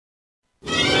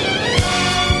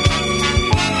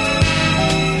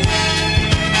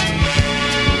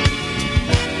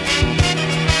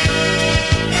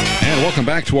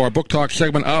welcome back to our book talk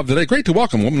segment of the day. Great to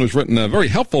welcome a woman who's written a very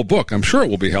helpful book. I'm sure it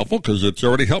will be helpful because it's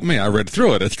already helped me. I read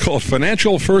through it. It's called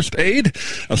Financial First Aid,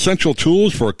 Essential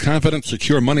Tools for Confident,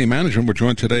 Secure Money Management. We're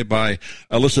joined today by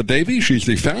Alyssa Davies. She's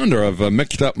the founder of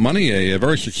Mixed Up Money, a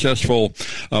very successful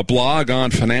blog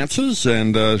on finances,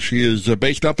 and she is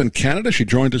based up in Canada. She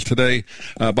joined us today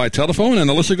by telephone. And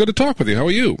Alyssa, good to talk with you. How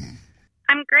are you?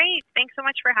 I'm great. Thanks so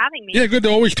much for having me. Yeah, good to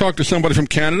always talk to somebody from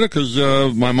Canada because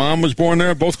my mom was born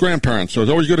there, both grandparents. So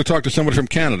it's always good to talk to somebody from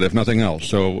Canada, if nothing else.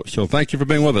 So thank you for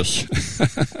being with us.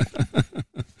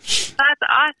 That's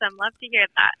awesome. Love to hear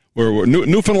that. We're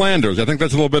Newfoundlanders. I think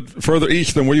that's a little bit further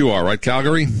east than where you are, right,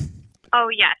 Calgary? Oh,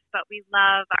 yes, but we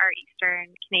love our Eastern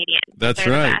Canadians. That's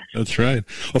right. That's right.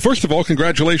 Well, first of all,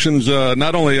 congratulations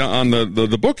not only on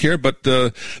the book here, but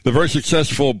the very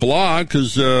successful blog,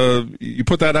 because you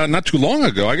put that out not too long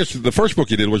ago. I guess the first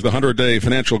book you did was the 100-Day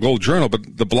Financial Gold Journal,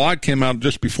 but the blog came out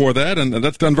just before that, and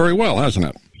that's done very well, hasn't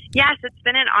it? Yes, it's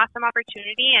been an awesome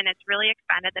opportunity, and it's really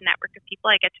expanded the network of people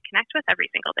I get to connect with every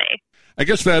single day. I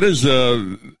guess that is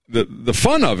the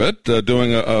fun of it,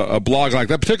 doing a blog like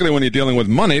that, particularly when you're dealing with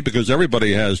money, because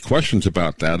everybody has questions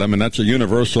about that. I mean, that's a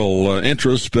universal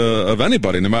interest of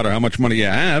anybody. No matter how much money you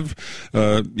have,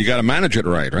 you got to manage it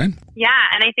right? Yeah,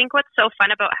 and I think what's so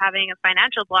fun about having a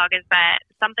financial blog is that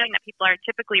something that people are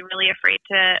typically really afraid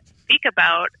to speak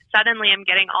about, suddenly I'm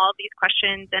getting all of these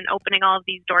questions and opening all of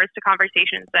these doors to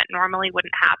conversations that normally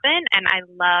wouldn't happen, and I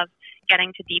love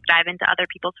getting to deep dive into other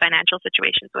people's financial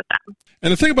situations with them.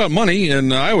 And the thing about money,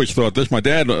 and I always thought this, my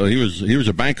dad, he was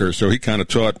a banker, so he kind of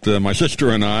taught my sister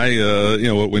and I,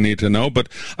 what we need to know. But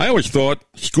I always thought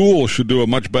school should do a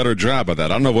much better job of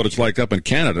that. I don't know what it's like up in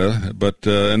Canada, but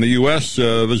in the U.S.,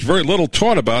 there's very little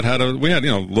taught about how to. We had,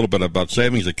 a little bit about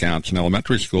savings accounts in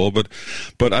elementary school,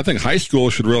 but I think high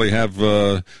school should really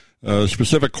have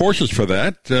specific courses for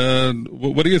that.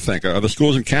 What do you think? Are the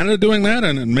schools in Canada doing that?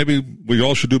 And maybe we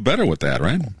all should do better with that,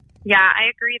 right? Yeah, I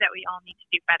agree that we all need to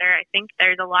do better. I think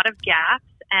there's a lot of gaps.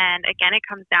 And again, it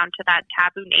comes down to that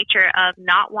taboo nature of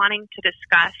not wanting to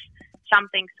discuss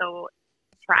something so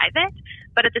private.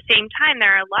 But at the same time,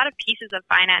 there are a lot of pieces of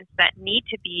finance that need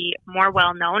to be more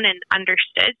well known and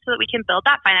understood so that we can build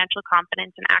that financial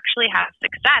confidence and actually have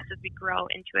success as we grow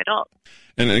into adults.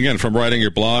 And again, from writing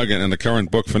your blog and the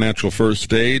current book, Financial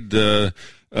First Aid,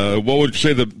 what would you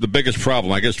say the biggest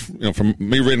problem? I guess, from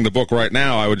me reading the book right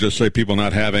now, I would just say people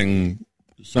not having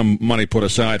some money put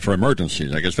aside for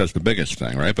emergencies. I guess that's the biggest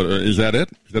thing, right? But is that it?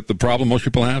 Is that the problem most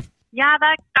people have? Yeah,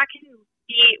 that can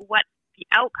be what the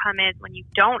outcome is when you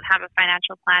don't have a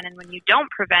financial plan and when you don't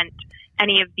prevent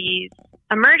any of these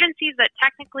emergencies that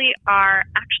technically are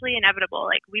actually inevitable.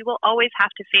 Like, we will always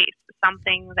have to face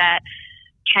something that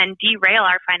can derail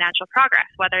our financial progress,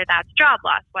 whether that's job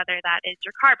loss, whether that is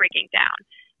your car breaking down.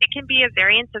 It can be a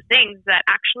variance of things that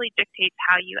actually dictates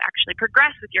how you actually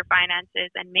progress with your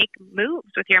finances and make moves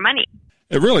with your money.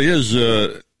 It really is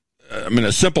a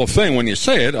simple thing when you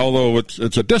say it, although it's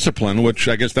a discipline, which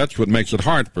I guess that's what makes it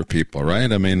hard for people,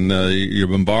 right? I mean,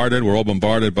 we're all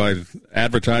bombarded by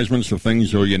advertisements of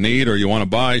things you need or you want to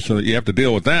buy, so that you have to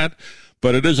deal with that.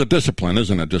 But it is a discipline,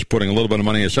 isn't it? Just putting a little bit of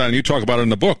money aside. And you talk about it in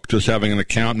the book, just having an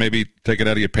account, maybe take it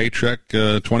out of your paycheck,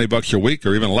 $20 a week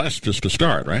or even less just to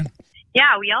start, right?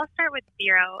 Yeah, we all start with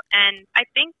zero. And I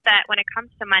think that when it comes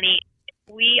to money,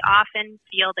 we often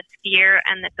feel this fear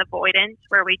and this avoidance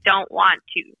where we don't want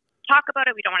to talk about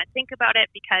it, we don't want to think about it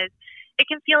because it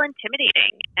can feel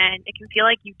intimidating and it can feel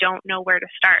like you don't know where to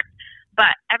start.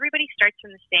 But everybody starts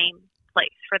from the same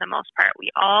place for the most part.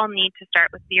 We all need to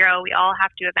start with zero. We all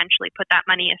have to eventually put that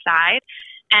money aside.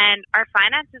 And our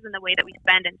finances and the way that we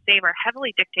spend and save are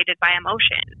heavily dictated by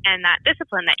emotion and that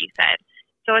discipline that you said.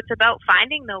 So it's about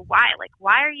finding the why. Like,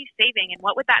 why are you saving and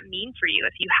what would that mean for you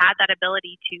if you had that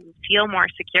ability to feel more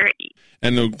security?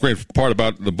 And the great part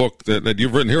about the book that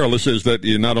you've written here, Alyssa, is that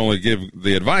you not only give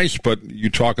the advice, but you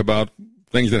talk about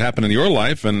things that happen in your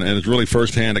life, and it's really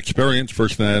firsthand experience,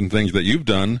 firsthand things that you've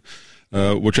done,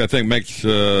 which I think makes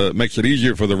it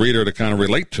easier for the reader to kind of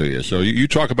relate to you. So you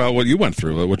talk about what you went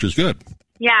through, which is good.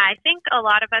 Yeah, I think a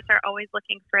lot of us are always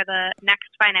looking for the next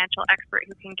financial expert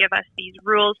who can give us these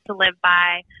rules to live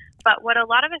by. But what a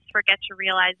lot of us forget to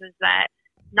realize is that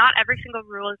not every single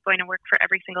rule is going to work for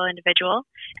every single individual.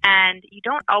 And you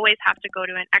don't always have to go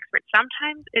to an expert.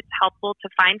 Sometimes it's helpful to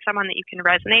find someone that you can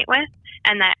resonate with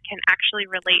and that can actually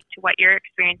relate to what you're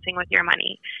experiencing with your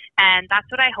money. And that's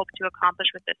what I hope to accomplish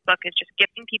with this book, is just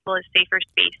giving people a safer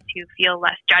space to feel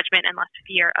less judgment and less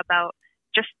fear about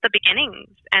just the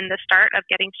beginnings and the start of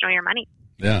getting to know your money.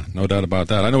 Yeah, no doubt about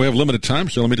that. I know we have limited time,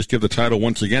 so let me just give the title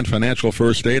once again, Financial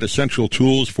First Aid, Essential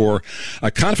Tools for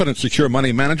a Confident, Secure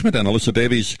Money Management. And Alyssa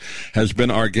Davies has been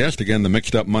our guest. Again, the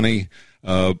Mixed Up Money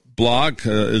blog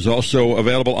is also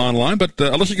available online. But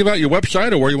Alyssa, give out your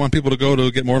website or where you want people to go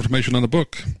to get more information on the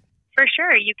book. For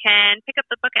sure. You can pick up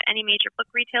the book at any major book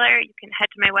retailer. You can head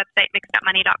to my website,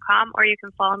 mixedupmoney.com, or you can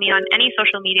follow me on any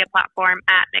social media platform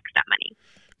at mixedupmoney.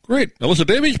 Great. Alyssa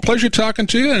Davies, pleasure talking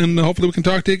to you, and hopefully we can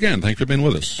talk to you again. Thanks for being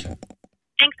with us.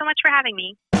 Thanks so much for having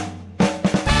me.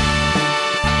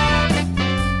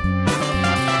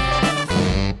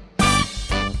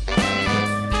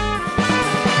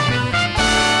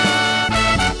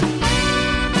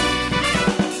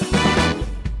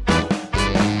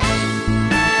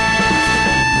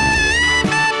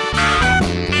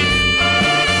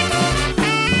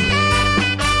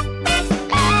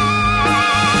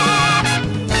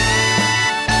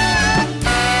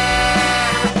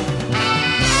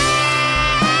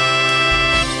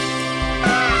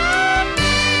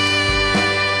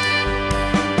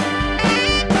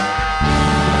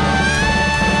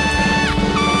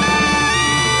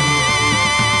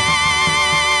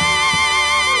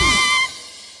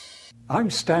 I'm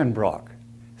Stan Brock.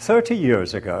 30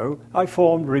 years ago, I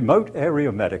formed Remote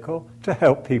Area Medical to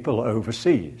help people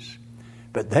overseas.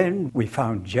 But then we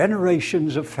found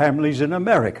generations of families in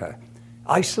America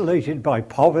isolated by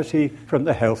poverty from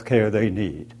the health care they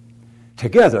need.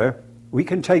 Together, we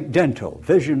can take dental,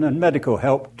 vision, and medical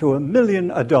help to 1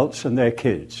 million adults and their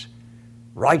kids,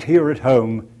 right here at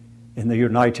home in the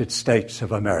United States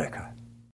of America.